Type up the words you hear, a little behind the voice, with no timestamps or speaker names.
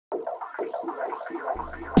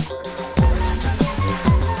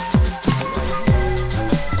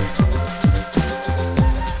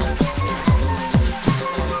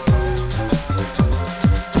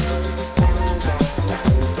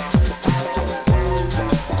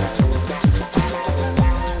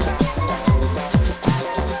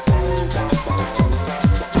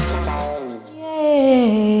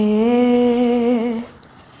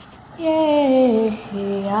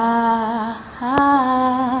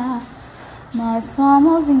Nós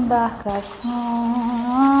somos embarcações,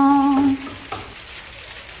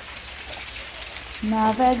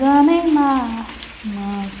 navegando em mar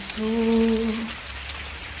manso.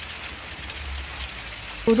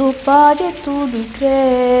 Tudo pode, tudo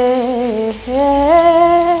crer,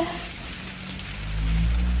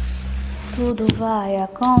 tudo vai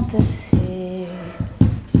acontecer.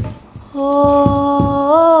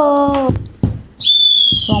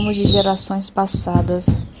 Somos de gerações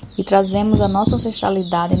passadas e trazemos a nossa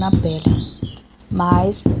ancestralidade na pele,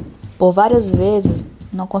 mas por várias vezes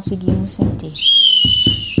não conseguimos sentir.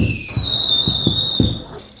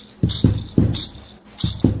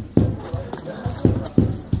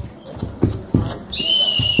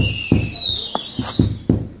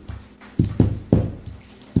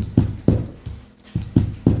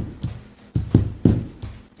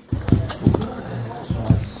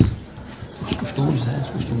 Os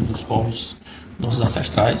costumes dos povos, nossos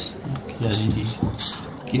ancestrais,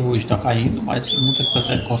 que hoje está caindo, mas que muita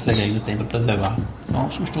gente consegue ainda tenta preservar. São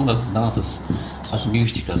os costumes das danças, as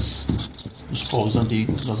místicas, dos povos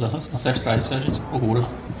antigos, dos ancestrais, que a gente procura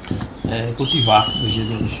cultivar no dia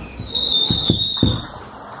de hoje.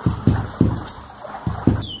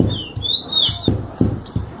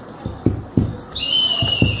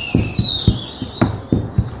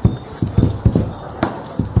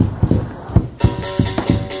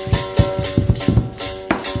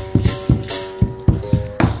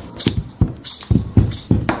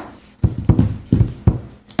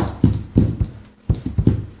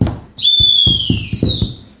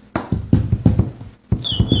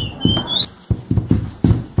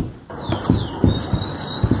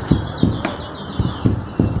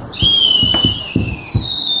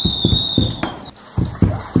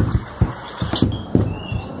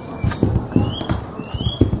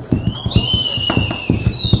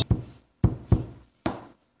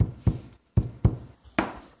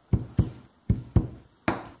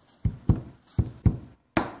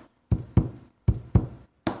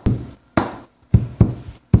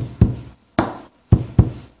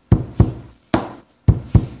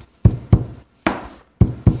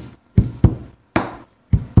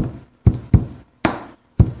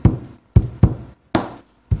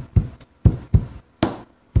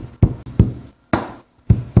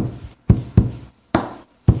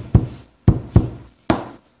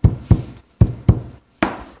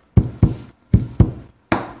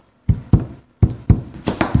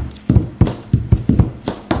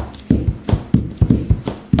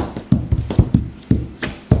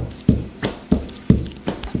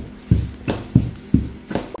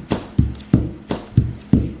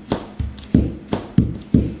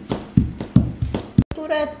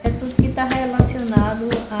 É tudo que está relacionado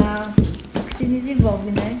ao que se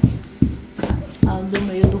desenvolve, né? Do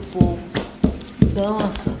meio do povo.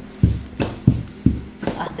 Dança,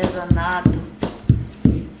 artesanato.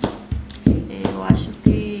 Eu acho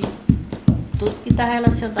que tudo que está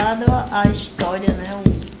relacionado à história, né?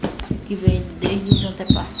 O que vem desde os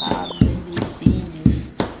antepassados, desde os índios,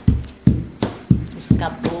 os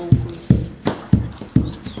caboclos,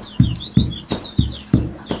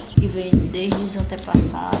 que vem desde os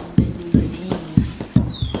antepassados, desde os índios,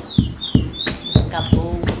 os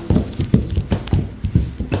caboclos.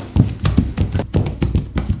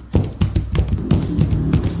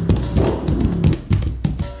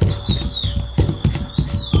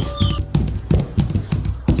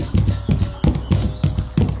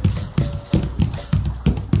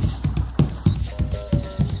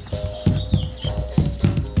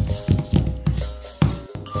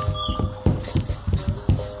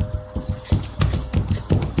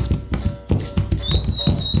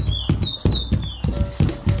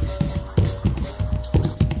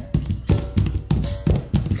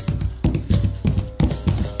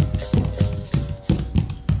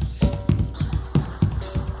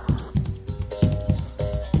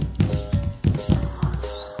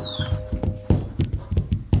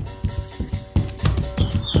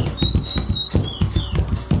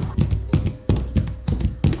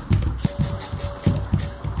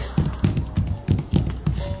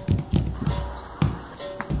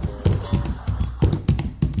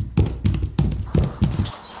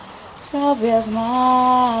 Sobe as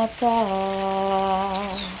matas,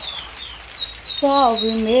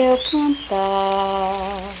 Salve meu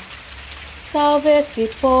cantar, salve esse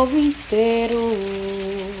povo inteiro.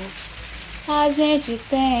 A gente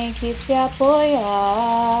tem que se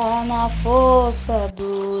apoiar na força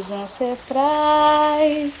dos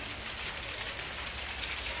ancestrais.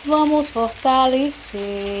 Vamos fortalecer,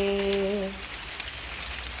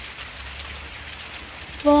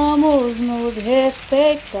 vamos nos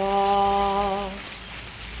respeitar,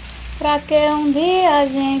 para que um dia a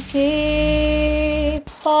gente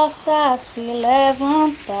possa se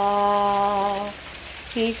levantar.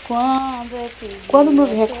 E quando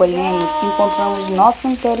nos recolhemos, encontramos em nosso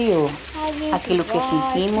interior aquilo que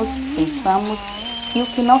sentimos, pensamos e o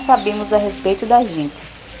que não sabemos a respeito da gente.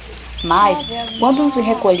 Mas, quando nos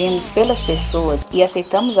recolhemos pelas pessoas e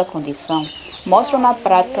aceitamos a condição, mostra na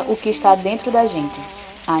prática o que está dentro da gente,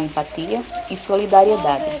 a empatia e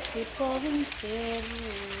solidariedade.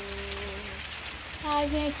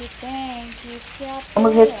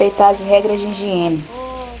 Vamos respeitar as regras de higiene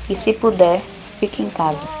e, se puder, fique em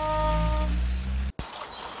casa.